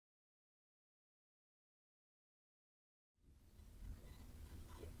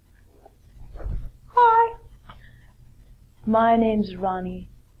My name's Ronnie.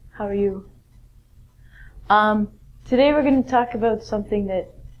 How are you? Today we're going to talk about something that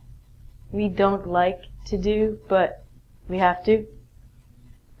we don't like to do, but we have to.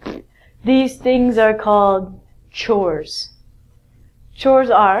 These things are called chores.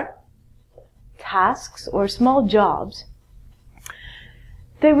 Chores are tasks or small jobs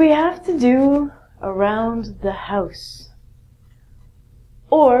that we have to do around the house.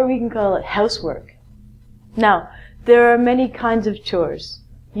 Or we can call it housework. Now, there are many kinds of chores.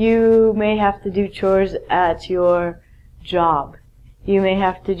 You may have to do chores at your job. You may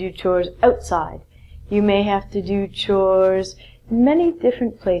have to do chores outside. You may have to do chores in many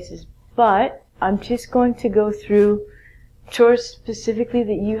different places. But I'm just going to go through chores specifically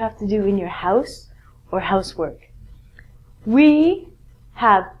that you have to do in your house or housework. We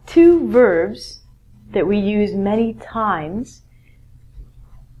have two verbs that we use many times,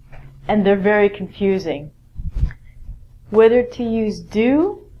 and they're very confusing. Whether to use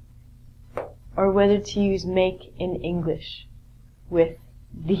do or whether to use make in English with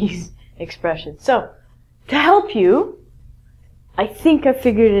these expressions. So, to help you, I think I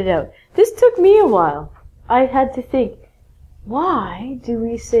figured it out. This took me a while. I had to think, why do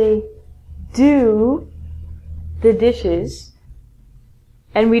we say do the dishes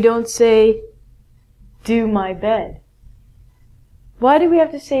and we don't say do my bed? Why do we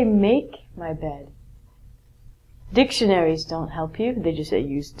have to say make my bed? Dictionaries don't help you. They just say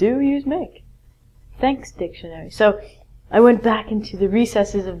use do, use make. Thanks, dictionary. So I went back into the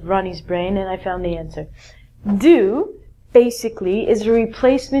recesses of Ronnie's brain and I found the answer. Do basically is a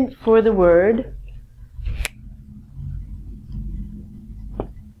replacement for the word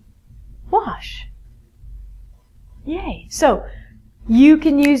wash. Yay. So you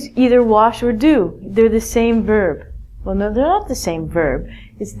can use either wash or do. They're the same verb. Well, no, they're not the same verb.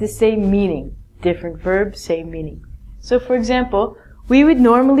 It's the same meaning. Different verb, same meaning. So, for example, we would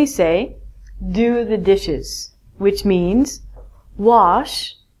normally say, do the dishes, which means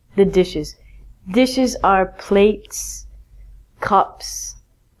wash the dishes. Dishes are plates, cups,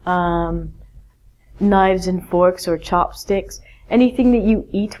 knives and forks or chopsticks. Anything that you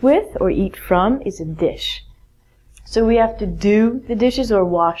eat with or eat from is a dish. So we have to do the dishes or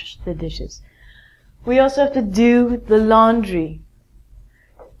wash the dishes. We also have to do the laundry.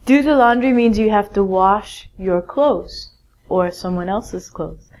 Do the laundry means you have to wash your clothes or someone else's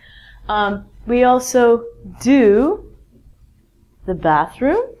clothes. We also do the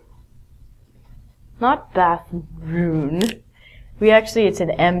bathroom. Not bathroom. It's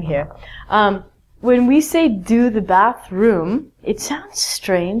an M here. When we say do the bathroom, it sounds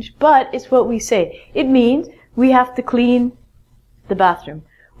strange, but it's what we say. It means we have to clean the bathroom.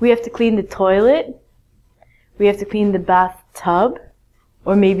 We have to clean the toilet. We have to clean the bathtub,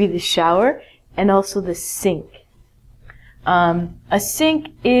 or maybe the shower, and also the sink. A sink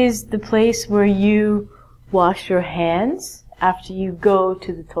is the place where you wash your hands after you go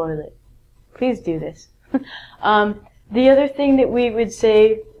to the toilet. Please do this. The other thing that we would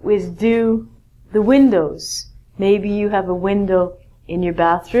say is do the windows. Maybe you have a window in your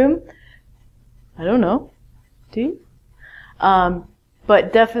bathroom. I don't know. Do you?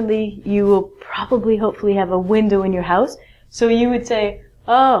 But definitely you will probably, hopefully have a window in your house. So you would say,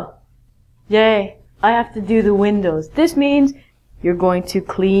 oh, yay, I have to do the windows. This means you're going to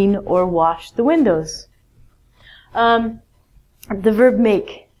clean or wash the windows. The verb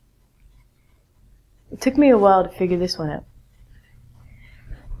make. It took me a while to figure this one out.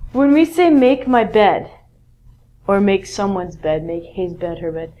 When we say make my bed, or make someone's bed, make his bed,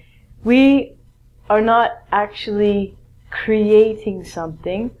 her bed, we are not actually creating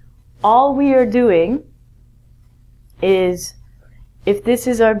something. All we are doing is, if this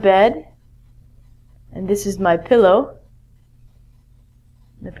is our bed, and this is my pillow,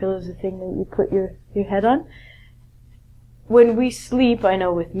 the pillow is the thing that you put your head on. When we sleep, I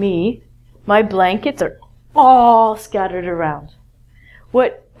know with me, my blankets are all scattered around.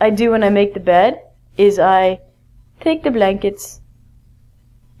 What I do when I make the bed is I take the blankets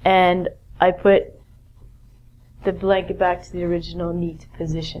and I put the blanket back to the original neat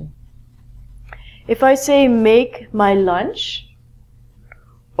position. If I say make my lunch,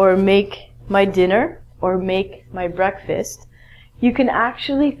 or make my dinner, or make my breakfast, you can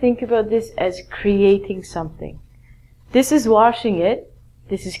actually think about this as creating something. This is washing it,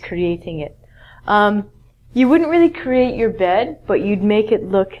 this is creating it. You wouldn't really create your bed, but you'd make it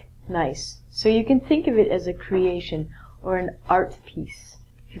look nice. So you can think of it as a creation or an art piece.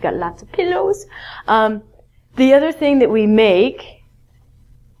 If you've got lots of pillows. The other thing that we make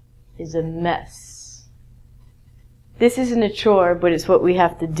is a mess. This isn't a chore, but it's what we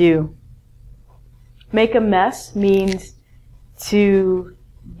have to do. Make a mess means to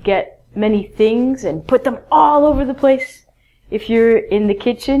get many things and put them all over the place. If you're in the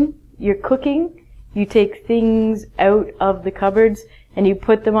kitchen, you're cooking, you take things out of the cupboards and you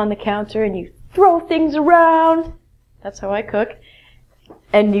put them on the counter and you throw things around. That's how I cook.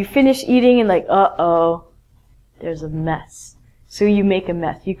 And you finish eating and like, uh-oh, there's a mess. So you make a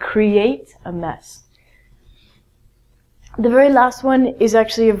mess. You create a mess. The very last one is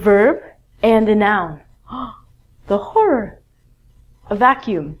actually a verb and a noun. The horror. A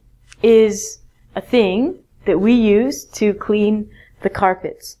vacuum is a thing that we use to clean the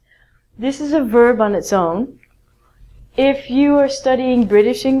carpets. This is a verb on its own. If you are studying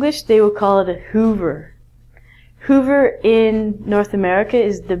British English, they will call it a hoover. Hoover in North America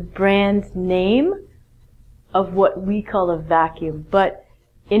is the brand name of what we call a vacuum. But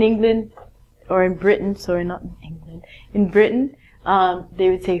in England, or in Britain, sorry, not in England, in Britain, they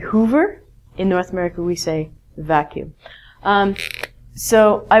would say hoover. In North America, we say vacuum.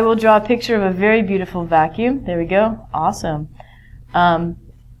 So I will draw a picture of a very beautiful vacuum. There we go. Awesome. Hello.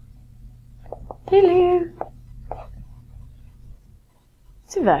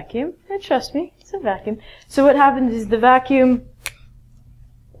 It's a vacuum. Trust me, it's a vacuum. So what happens is the vacuum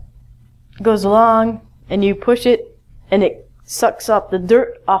goes along and you push it and it sucks up the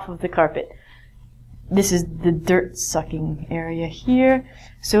dirt off of the carpet. This is the dirt sucking area here.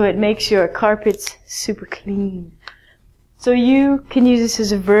 So it makes your carpets super clean. So you can use this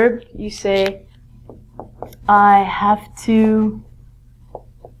as a verb. You say, I have to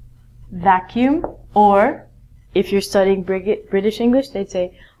vacuum. Or if you're studying British English, they'd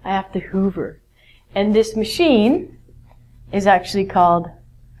say, I have to hoover. And this machine is actually called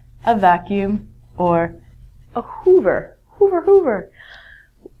a vacuum or a hoover. Hoover, hoover.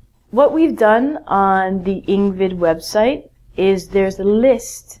 What we've done on the EngVid website is there's a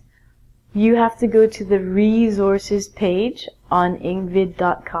list. You have to go to the resources page on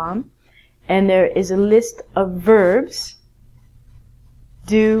engvid.com and there is a list of verbs,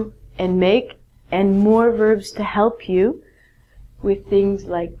 do and make, and more verbs to help you with things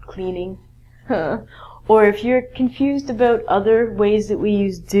like cleaning. Or if you're confused about other ways that we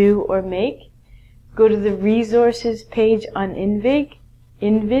use do or make, go to the resources page on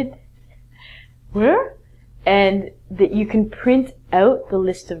EngVid, where? And that you can print out the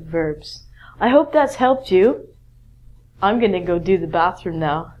list of verbs. I hope that's helped you. I'm gonna go do the bathroom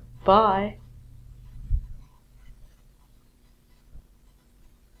now. Bye.